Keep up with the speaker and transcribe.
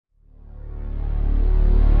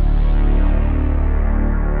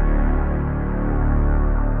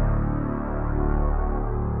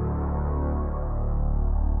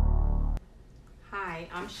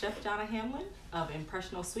Chef Jonna Hamlin of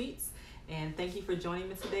Impressional Sweets, and thank you for joining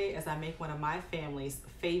me today as I make one of my family's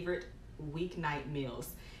favorite weeknight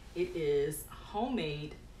meals. It is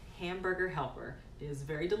homemade hamburger helper. It is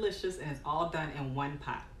very delicious and it's all done in one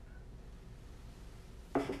pot.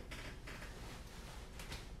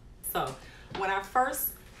 So when I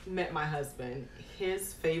first met my husband,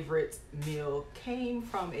 his favorite meal came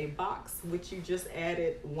from a box which you just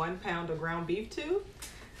added 1 pound of ground beef to.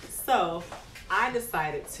 So I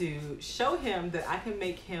decided to show him that I can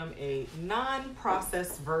make him a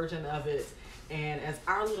non-processed version of it, and as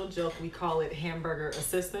our little joke we call it Hamburger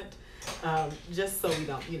Assistant, just so we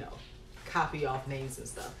don't, copy off names and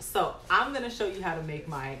stuff. So I'm gonna show you how to make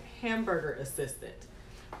my Hamburger Assistant.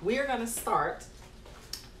 We are gonna start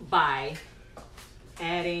by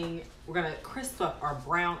we're gonna crisp up or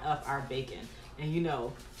brown up our bacon,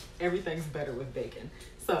 and everything's better with bacon.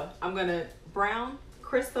 So I'm gonna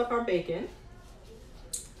crisp up our bacon.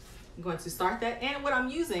 I'm going to start that, and what I'm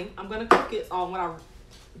using, I'm gonna cook it on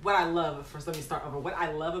what I love. First, let me start over. What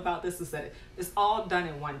I love about this is that it's all done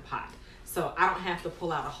in one pot. So I don't have to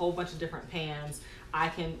pull out a whole bunch of different pans. I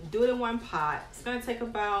can do it in one pot. It's gonna take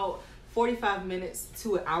about 45 minutes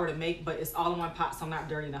to an hour to make, but it's all in one pot, so I'm not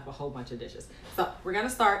dirtying up a whole bunch of dishes. So we're gonna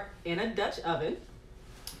start in a Dutch oven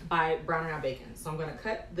by browning our bacon. So I'm gonna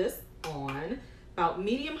cut this on about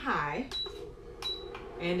medium high,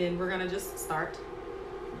 and then we're gonna just start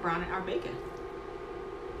browning our bacon.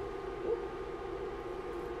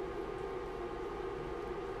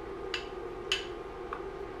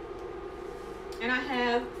 And I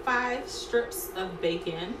have 5 strips of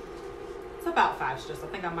bacon. It's about 5 strips. I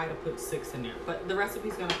think I might have put 6 in there, but the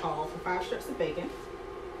recipe's gonna call for 5 strips of bacon.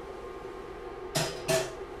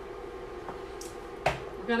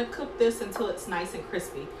 We're gonna cook this until it's nice and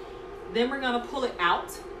crispy. Then we're gonna pull it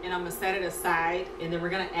out, and I'm gonna set it aside, and then we're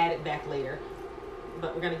gonna add it back later.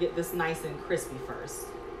 But we're gonna get this nice and crispy first.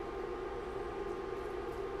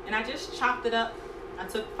 And I just chopped it up. I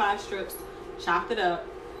took 5 strips, chopped it up,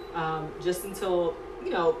 just until,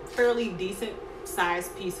 fairly decent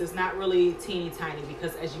sized pieces, not really teeny tiny,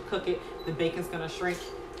 because as you cook it, the bacon's gonna shrink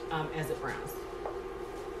as it browns.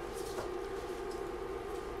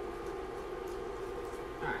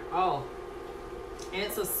 All right, oh, and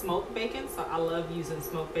it's a smoked bacon, so I love using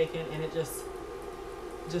smoked bacon, and it just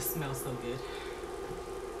smells so good.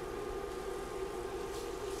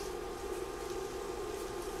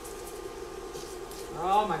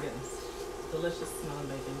 Oh my goodness, delicious smelling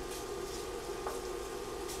bacon.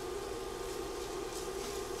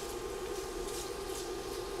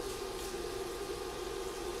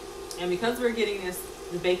 And because we're getting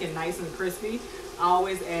the bacon nice and crispy, I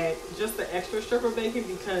always add just the extra strip of bacon,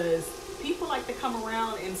 because people like to come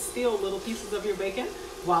around and steal little pieces of your bacon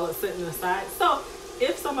while it's sitting aside. So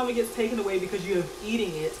if some of it gets taken away because you have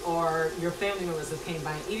eating it, or your family members have came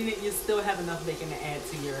by and eating it, you still have enough bacon to add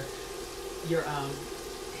to your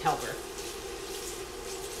helper.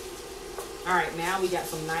 All right, now we got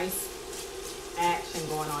some nice action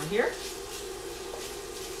going on here.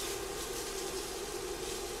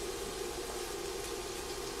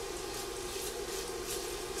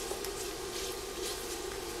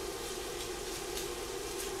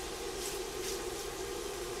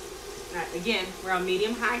 All right, again, we're on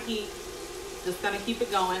medium-high heat. Just gonna keep it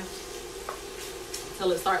going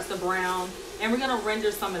until it starts to brown. And we're gonna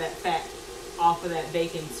render some of that fat off of that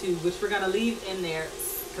bacon too, which we're gonna leave in there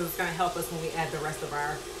because it's gonna help us when we add the rest of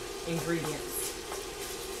our ingredients.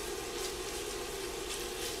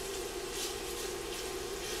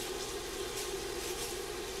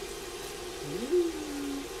 Ooh.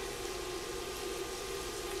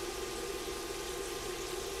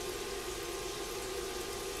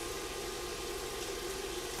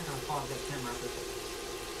 I'm gonna pause that camera for a second.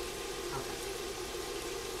 Okay.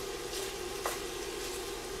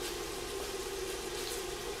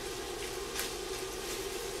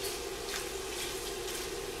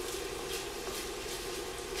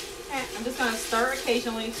 I'm just going to stir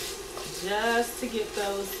occasionally just to get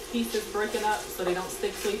those pieces broken up so they don't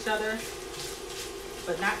stick to each other,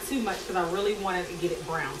 but not too much because I really wanted to get it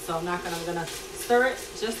brown. So I'm going to stir it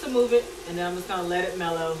just to move it, and then I'm just going to let it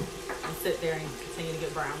mellow and sit there and continue to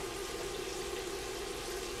get brown.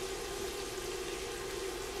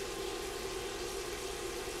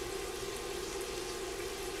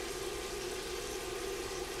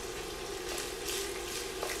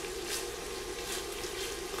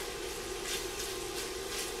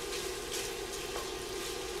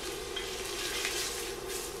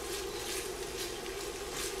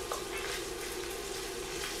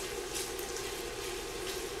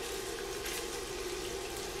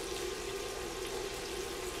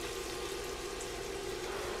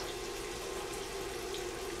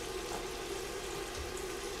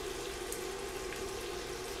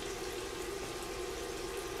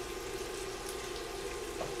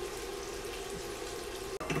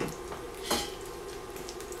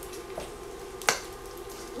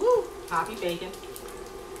 sloppy bacon.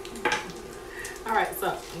 All right,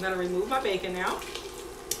 so I'm gonna remove my bacon now.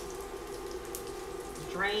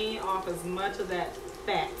 Drain off as much of that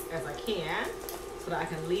fat as I can so that I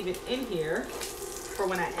can leave it in here for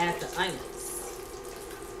when I add the onions.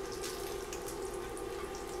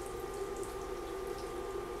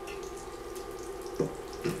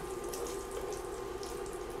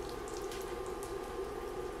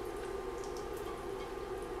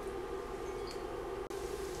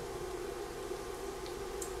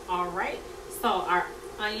 All right, so our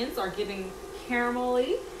onions are getting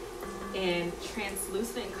caramelly and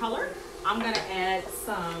translucent in color. I'm gonna add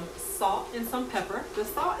some salt and some pepper. The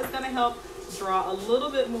salt is gonna help draw a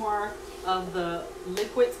little bit more of the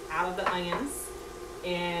liquids out of the onions,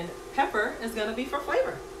 and pepper is gonna be for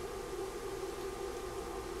flavor.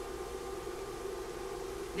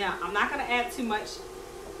 Now, I'm not gonna add too much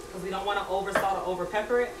because we don't wanna over salt or over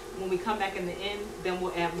pepper it. When we come back in the end, then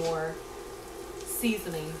we'll add more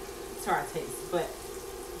seasoning to our taste. But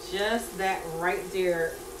just that right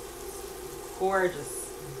there,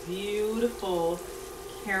 gorgeous, beautiful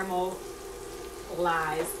caramelized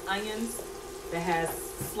onions that has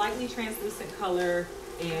slightly translucent color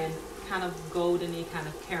and kind of goldeny kind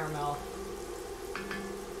of caramel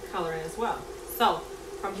color as well. So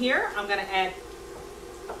from here, I'm gonna add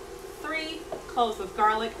 3 cloves of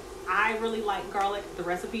garlic. I really like garlic. The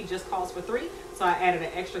recipe just calls for 3, so I added an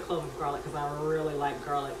extra clove of garlic because I really like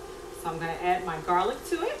garlic. So I'm gonna add my garlic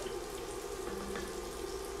to it.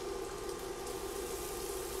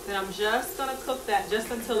 Then I'm just gonna cook that just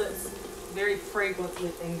until it's very fragrant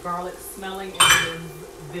and garlic smelling, and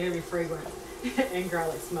very fragrant and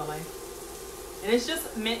garlic smelling. And it's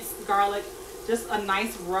just minced garlic, just a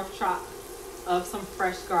nice rough chop of some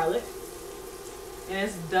fresh garlic. And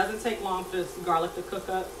it doesn't take long for this garlic to cook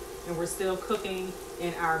up, and we're still cooking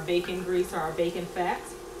in our bacon grease or our bacon fat.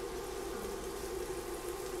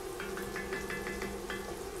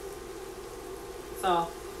 So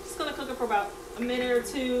just gonna cook it for about a minute or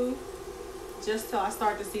 2, just till I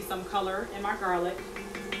start to see some color in my garlic.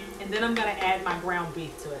 And then I'm gonna add my ground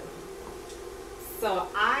beef to it. So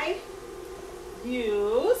I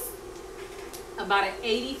use about an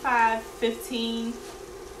 85-15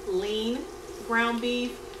 lean ground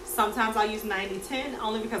beef. Sometimes I use 90-10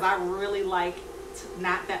 only because I really like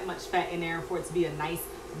not that much fat in there and for it to be a nice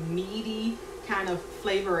meaty kind of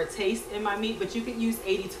flavor or taste in my meat. But you could use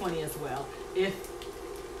 80-20 as well if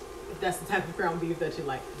that's the type of ground beef that you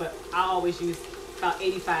like. But I always use about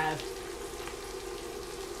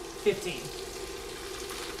 85-15.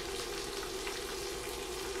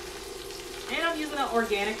 And I'm using an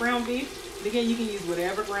organic ground beef. But again, you can use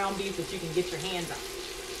whatever ground beef that you can get your hands on.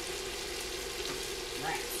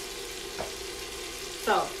 Right.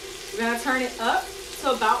 So we're gonna turn it up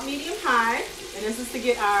to about medium high. And this is to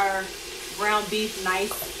get our ground beef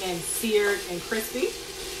nice and seared and crispy.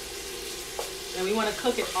 And we want to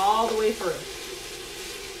cook it all the way through.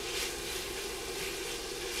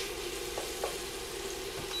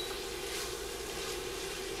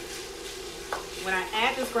 When I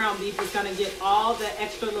add this ground beef, it's going to get all the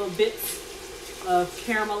extra little bits of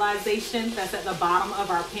caramelization that's at the bottom of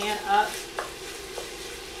our pan up.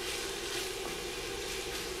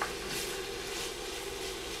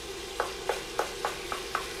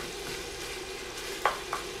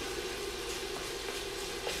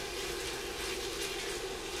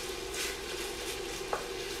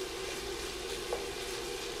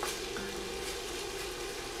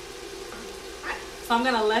 So I'm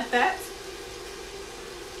gonna let that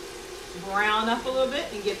brown up a little bit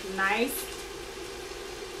and get nice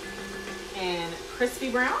and crispy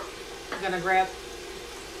brown. I'm gonna grab a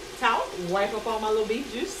towel, wipe up all my little beef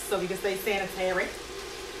juice so we can stay sanitary.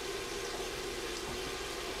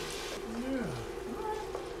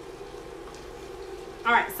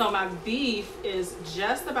 All right, so my beef is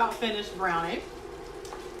just about finished browning.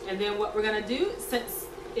 And then what we're gonna do, since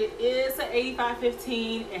it is an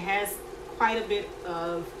 85-15, it has quite a bit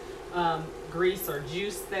of grease or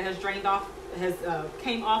juice that has drained off,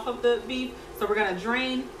 came off of the beef. So we're gonna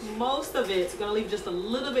drain most of it. We're gonna leave just a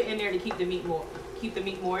little bit in there to keep the meat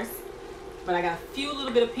moist. But I got a few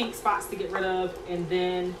little bit of pink spots to get rid of, and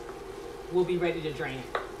then we'll be ready to drain it.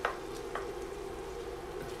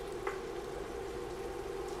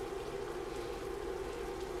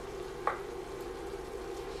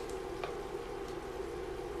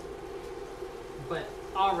 But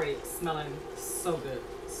already smelling so good,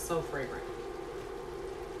 so fragrant.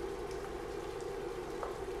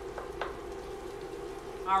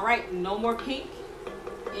 All right, no more pink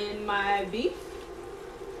in my beef.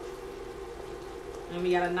 And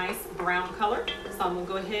we got a nice brown color. So I'm gonna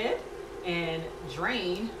go ahead and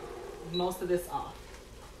drain most of this off.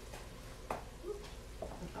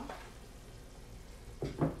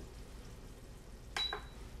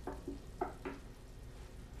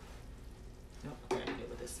 Nope, I gotta get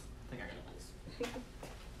with this. I think I got this.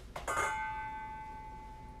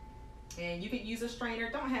 And you could use a strainer,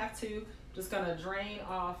 don't have to. Just gonna drain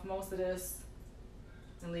off most of this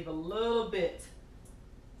and leave a little bit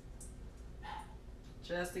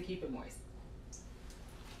just to keep it moist.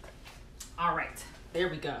 All right, there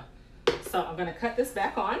we go. So I'm gonna cut this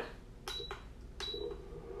back on.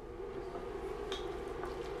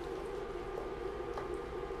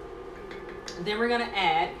 And then we're gonna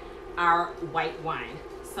add our white wine.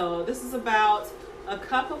 So this is about a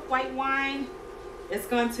cup of white wine. It's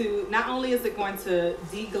going to, not only is it going to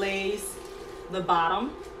deglaze the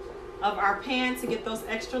bottom of our pan to get those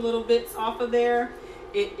extra little bits off of there,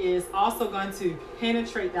 it is also going to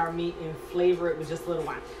penetrate our meat and flavor it with just a little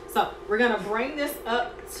wine. So we're gonna bring this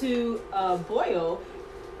up to a boil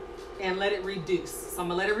and let it reduce. So I'm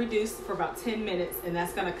gonna let it reduce for about 10 minutes, and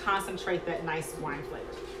that's gonna concentrate that nice wine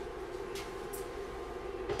flavor.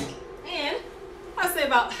 And I'd say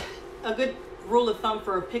about a good rule of thumb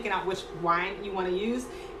for picking out which wine you wanna use.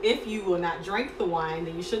 If you will not drink the wine,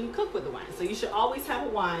 then you shouldn't cook with the wine. So you should always have a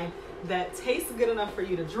wine that tastes good enough for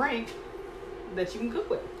you to drink that you can cook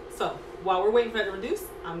with. So while we're waiting for it to reduce,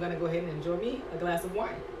 I'm gonna go ahead and enjoy me a glass of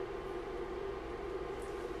wine.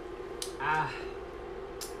 Ah,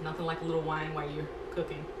 nothing like a little wine while you're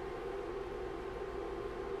cooking.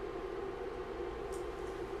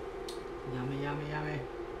 Yummy, yummy, yummy.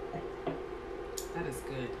 That is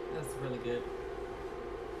good. That's really good.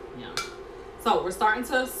 Yeah. So we're starting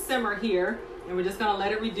to simmer here, and we're just gonna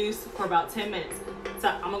let it reduce for about 10 minutes. So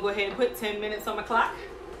I'm gonna go ahead and put 10 minutes on my clock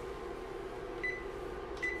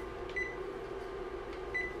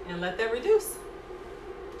and let that reduce.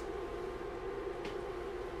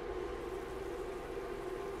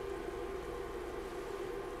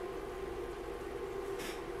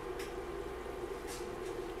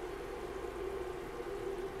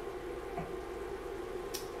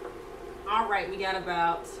 All right, we got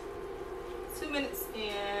about 2 minutes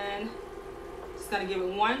in. Just gonna give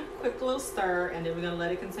it one quick little stir, and then we're gonna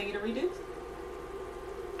let it continue to reduce.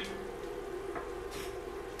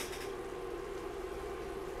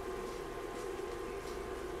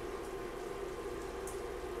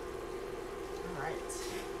 All right.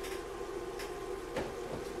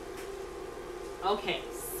 Okay,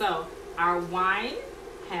 so our wine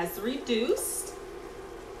has reduced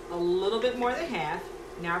a little bit more than half.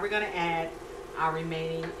 Now we're gonna add our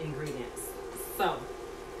remaining ingredients. So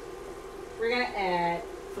we're gonna add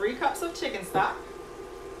 3 cups of chicken stock,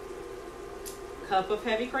 cup of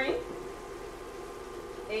heavy cream,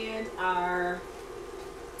 and our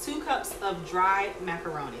 2 cups of dry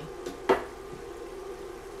macaroni.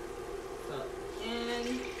 So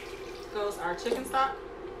in goes our chicken stock,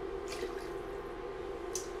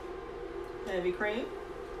 heavy cream,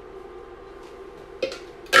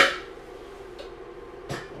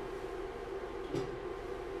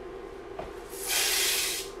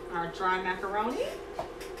 our dry macaroni.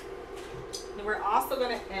 And we're also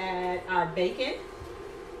going to add our bacon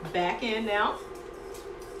back in now.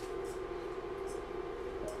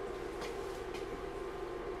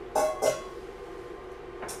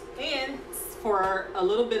 And for a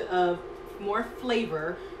little bit of more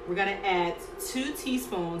flavor, we're going to add 2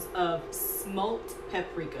 teaspoons of smoked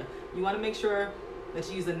paprika. You want to make sure that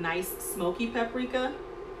you use a nice smoky paprika.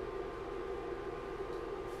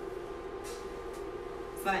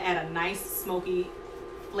 It's gonna add a nice smoky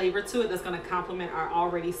flavor to it that's gonna complement our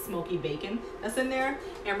already smoky bacon that's in there.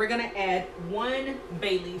 And we're gonna add 1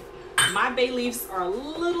 bay leaf. My bay leaves are a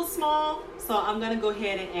little small, so I'm gonna go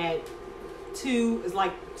ahead and add 2, it's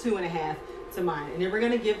like 2.5 to mine. And then we're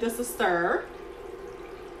gonna give this a stir.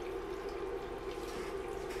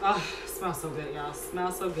 Oh, it smells so good, y'all.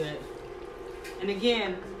 Smells so good. And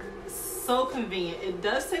again, so convenient. It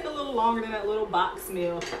does take a little longer than that little box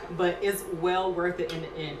meal, but it's well worth it in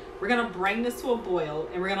the end. We're gonna bring this to a boil,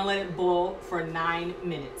 and we're gonna let it boil for 9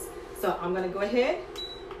 minutes. So I'm gonna go ahead,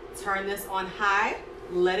 turn this on high,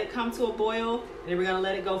 let it come to a boil, and then we're gonna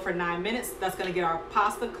let it go for 9 minutes. That's gonna get our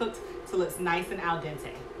pasta cooked till it's nice and al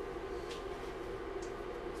dente.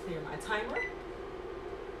 Here's my timer.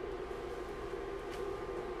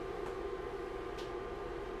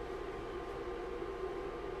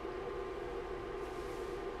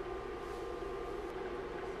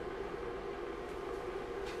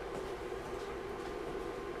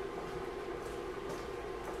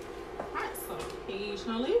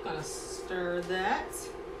 Occasionally, gonna stir that.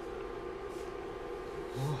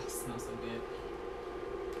 Oh, it smells so good.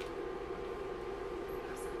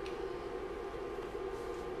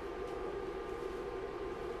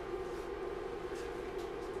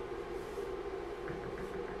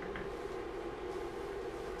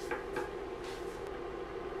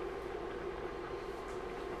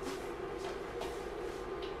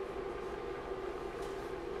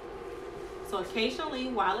 So occasionally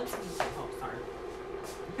while it's,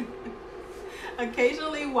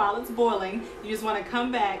 occasionally while it's boiling, you just want to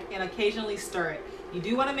come back and occasionally stir it. You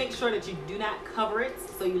do want to make sure that you do not cover it,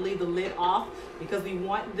 so you leave the lid off, because we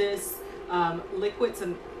want this liquid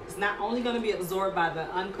to, it's not only going to be absorbed by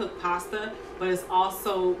the uncooked pasta, but it's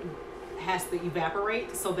also has to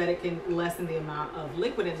evaporate so that it can lessen the amount of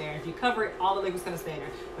liquid in there. If you cover it, all the liquid's going to stay in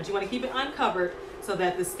there. But you want to keep it uncovered so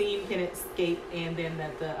that the steam can escape, and then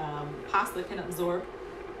that the pasta can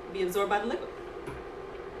be absorbed by the liquid.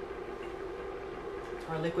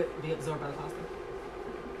 Or liquid be absorbed by the pasta.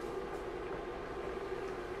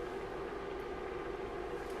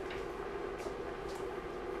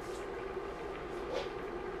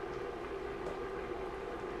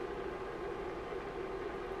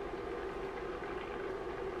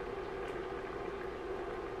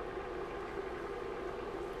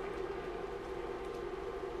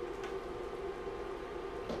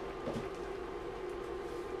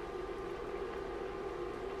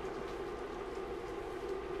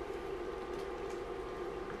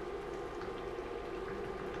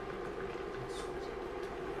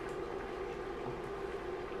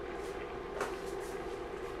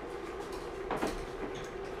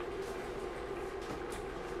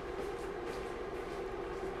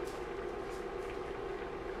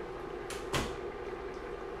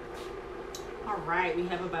 All right, we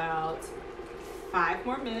have about 5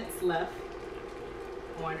 more minutes left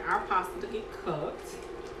on our pasta to get cooked.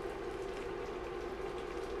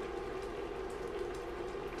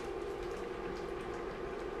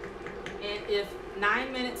 And if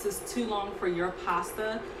 9 minutes is too long for your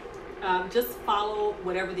pasta, just follow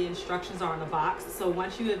whatever the instructions are on the box. So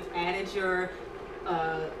once you have added your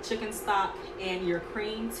chicken stock and your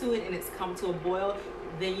cream to it and it's come to a boil,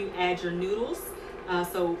 then you add your noodles.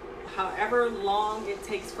 So however long it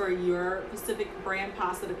takes for your Pacific brand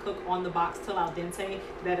pasta to cook on the box till al dente,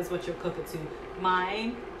 that is what you'll cook it to.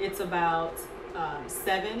 Mine, it's about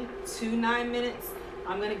 7 to 9 minutes.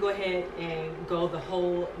 I'm gonna go ahead and go the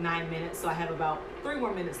whole 9 minutes, so I have about 3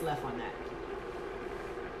 more minutes left on that.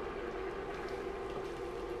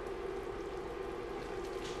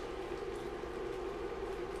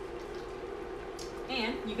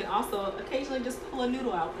 And you can also occasionally just pull a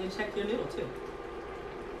noodle out and check your noodle too.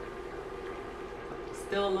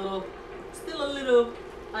 Still a little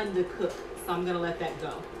undercooked, so I'm gonna let that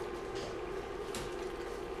go.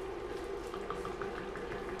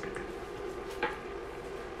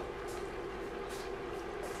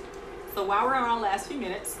 So while we're on our last few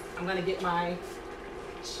minutes, I'm gonna get my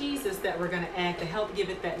cheeses that we're gonna add to help give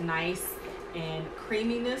it that nice and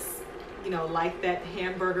creaminess, you know, like that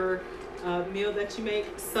hamburger meal that you make.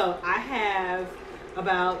 So I have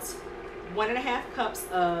about 1.5 cups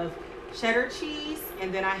of cheddar cheese,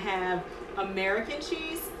 and then I have American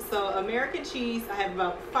cheese. So American cheese, I have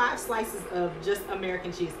about 5 slices of just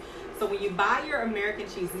American cheese. So when you buy your American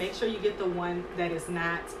cheese, make sure you get the one that is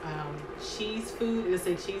not cheese food. It'll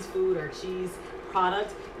say cheese food or cheese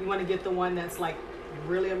product. You want to get the one that's like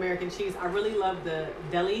really American cheese. I really love the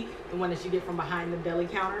deli, the one that you get from behind the deli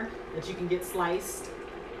counter that you can get sliced.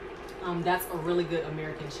 That's a really good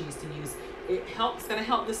American cheese to use. It's gonna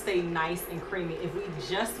help this stay nice and creamy. If we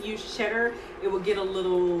just use cheddar, it will get a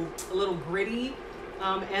little gritty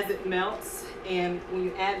as it melts. And when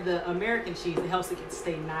you add the American cheese, it helps it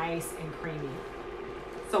stay nice and creamy.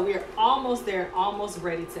 So we are almost there, almost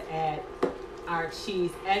ready to add our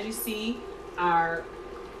cheese. As you see, our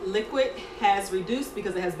liquid has reduced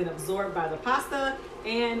because it has been absorbed by the pasta,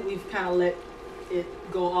 and we've kind of let it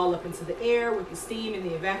go all up into the air with the steam and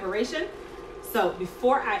the evaporation. So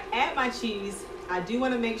before I add my cheese, I do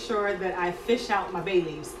want to make sure that I fish out my bay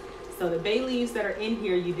leaves. So the bay leaves that are in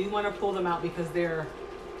here, you do want to pull them out because they're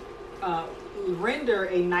render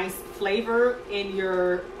a nice flavor in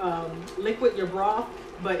your liquid, your broth,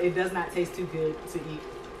 but it does not taste too good to eat.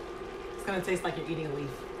 It's going to taste like you're eating a leaf.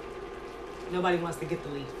 Nobody wants to get the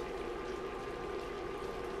leaf.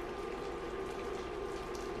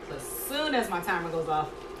 So as soon as my timer goes off,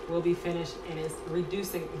 we'll be finished, and it's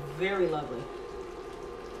reducing very lovely.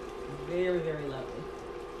 Very, very lovely.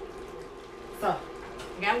 So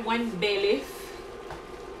I got 1 bay leaf.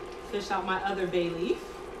 Fish out my other bay leaf.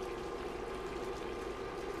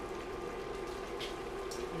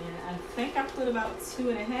 And I think I put about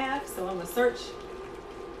 2.5, so I'm gonna search.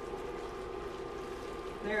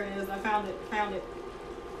 There it is, I found it, found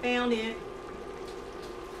it.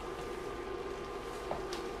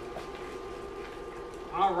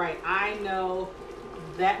 All right, I know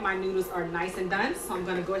that my noodles are nice and done, so I'm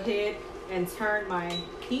gonna go ahead and turn my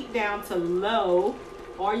heat down to low,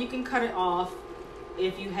 or you can cut it off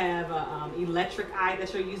If you have a electric eye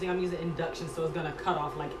that you're using, I'm using induction, so it's gonna cut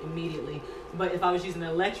off like immediately. But if I was using an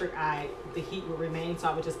electric eye, the heat would remain, so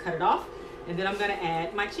I would just cut it off. And then I'm gonna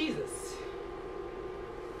add my cheeses.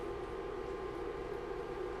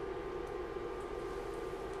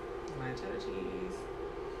 My cheddar cheese.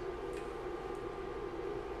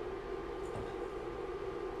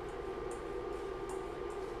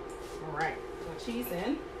 All right, put cheese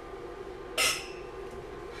in.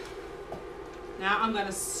 Now I'm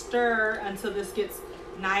gonna stir until this gets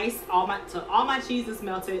nice. All my cheese is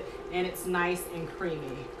melted and it's nice and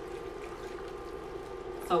creamy.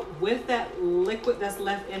 So with that liquid that's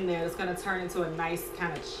left in there, it's gonna turn into a nice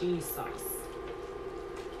kind of cheese sauce.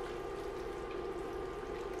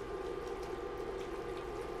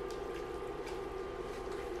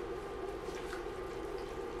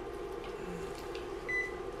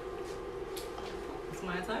 It's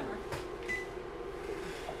my timer.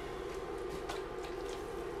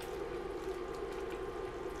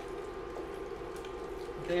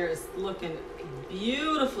 There is looking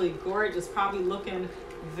beautifully gorgeous, probably looking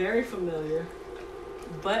very familiar,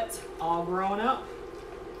 but all grown up.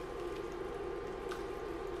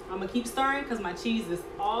 I'm gonna keep stirring because my cheese is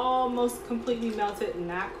almost completely melted,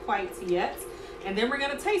 not quite yet. And then we're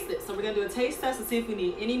gonna taste it. So we're gonna do a taste test to see if we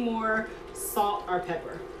need any more salt or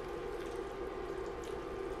pepper.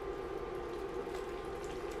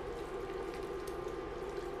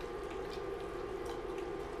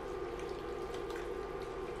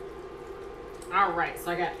 All right,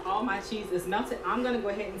 so I got all my cheese is melted. I'm gonna go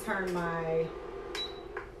ahead and turn my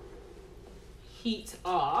heat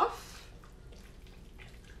off.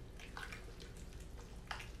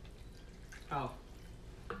 Oh,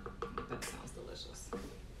 that sounds delicious.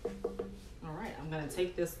 All right, I'm gonna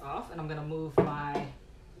take this off and I'm gonna move my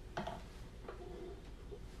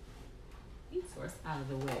heat source out of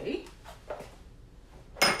the way.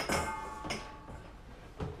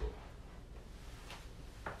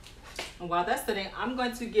 And while that's sitting, I'm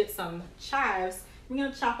going to get some chives. I'm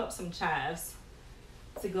gonna chop up some chives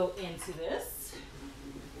to go into this.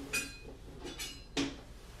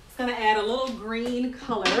 It's gonna add a little green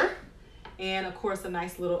color and of course a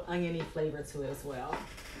nice little oniony flavor to it as well.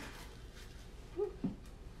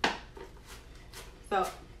 So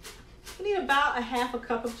we need about a half a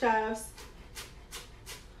cup of chives.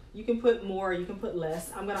 You can put more, you can put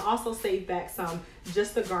less. I'm gonna also save back some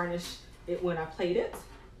just to garnish it when I plate it.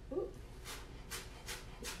 Ooh.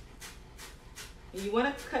 And you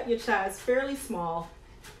want to cut your chives fairly small.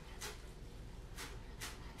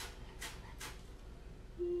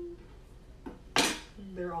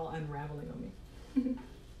 They're all unraveling on me.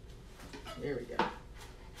 There we go.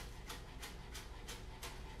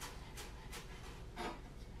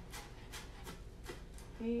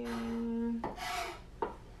 And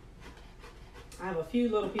I have a few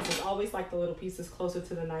little pieces. I always like the little pieces closer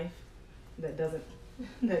to the knife that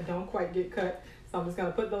don't quite get cut. So I'm just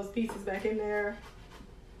gonna put those pieces back in there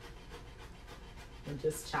and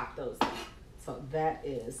just chop those up. So that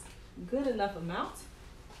is good enough amount.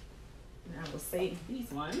 And I will save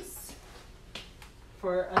these ones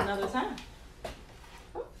for another time.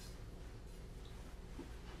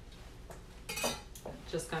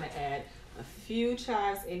 Just gonna add a few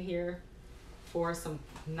chives in here for some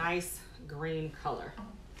nice green color.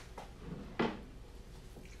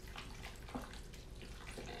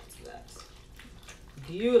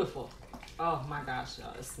 Beautiful. Oh my gosh,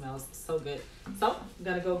 y'all, it smells so good. So I'm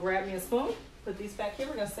gonna go grab me a spoon, put these back here.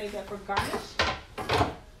 We're gonna save that for garnish.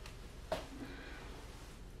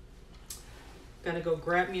 Gonna go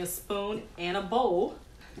grab me a spoon and a bowl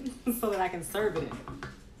so that I can serve it in.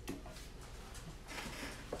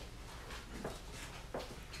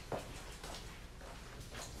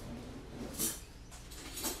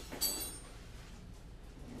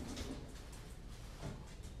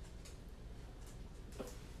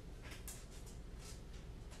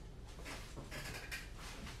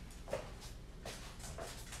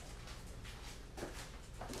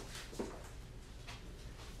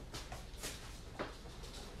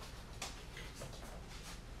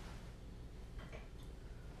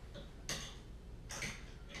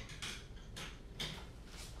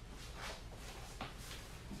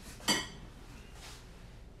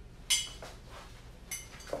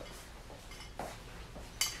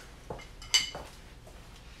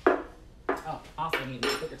 Also need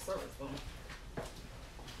a bigger serving spoon.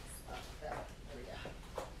 There we go.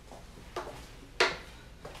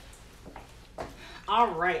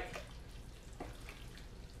 All right.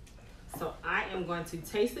 So I am going to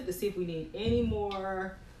taste it to see if we need any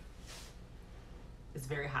more. It's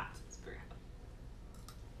very hot. It's very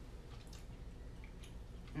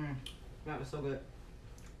hot. That was so good.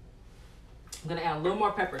 I'm gonna add a little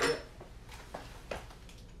more pepper to it.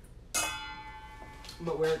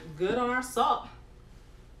 But we're good on our salt.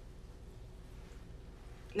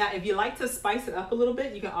 Now, if you like to spice it up a little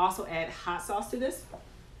bit, you can also add hot sauce to this.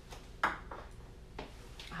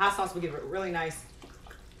 Hot sauce will give it really nice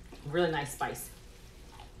spice.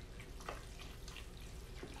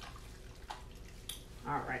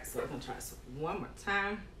 All right, so we're gonna try this one more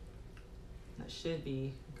time. That should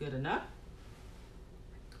be good enough.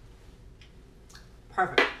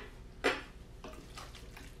 Perfect.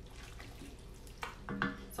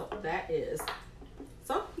 So that is,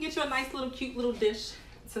 so get you a nice little cute little dish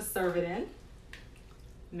to serve it in.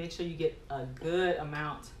 Make sure you get a good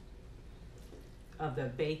amount of the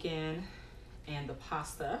bacon and the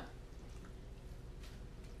pasta.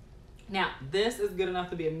 Now, this is good enough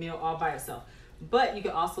to be a meal all by itself, but you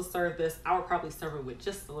can also serve this. I would probably serve it with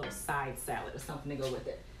just a little side salad or something to go with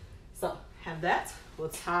it. So have that. We'll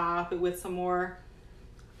top it with some more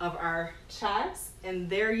of our chives, and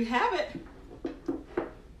there you have it.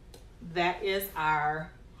 That is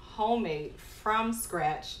our homemade from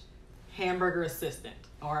scratch Hamburger Assistant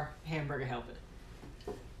or Hamburger Helper.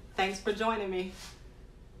 Thanks for joining me.